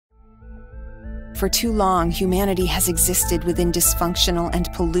For too long, humanity has existed within dysfunctional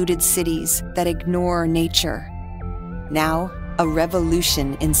and polluted cities that ignore nature. Now, a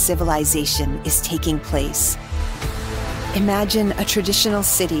revolution in civilization is taking place. Imagine a traditional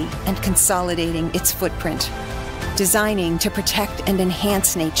city and consolidating its footprint, designing to protect and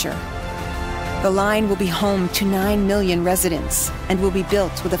enhance nature. The line will be home to 9 million residents and will be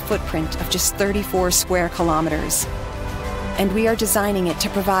built with a footprint of just 34 square kilometers. And we are designing it to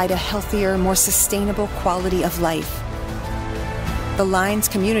provide a healthier, more sustainable quality of life. The line's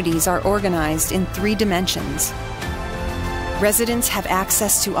communities are organized in 3 dimensions. Residents have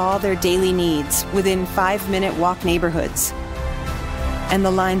access to all their daily needs within 5-minute walk neighborhoods. And the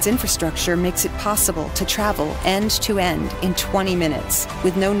line's infrastructure makes it possible to travel end-to-end in 20 minutes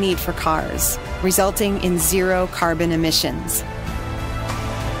with no need for cars, resulting in 0 carbon emissions.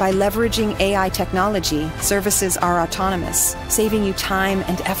 By leveraging AI technology, services are autonomous, saving you time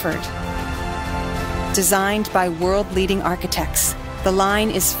and effort. Designed by world-leading architects, the line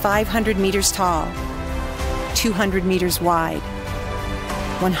is 500 meters tall, 200 meters wide,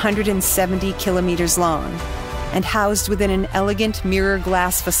 170 kilometers long, and housed within an elegant mirror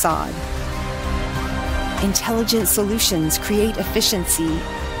glass facade. Intelligent solutions create efficiency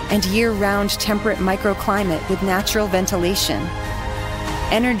and year-round temperate microclimate with natural ventilation.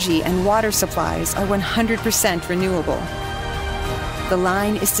 Energy and water supplies are 100% renewable. The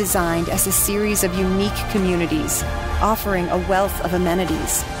line is designed as a series of unique communities, offering a wealth of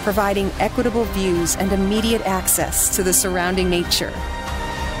amenities, providing equitable views and immediate access to the surrounding nature.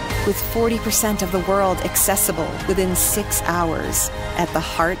 With 40% of the world accessible within 6 hours, at the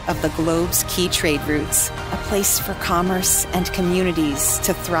heart of the globe's key trade routes, a place for commerce and communities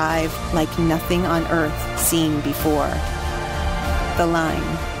to thrive like nothing on Earth seen before. The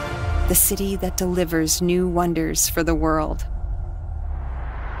Line, the city that delivers new wonders for the world.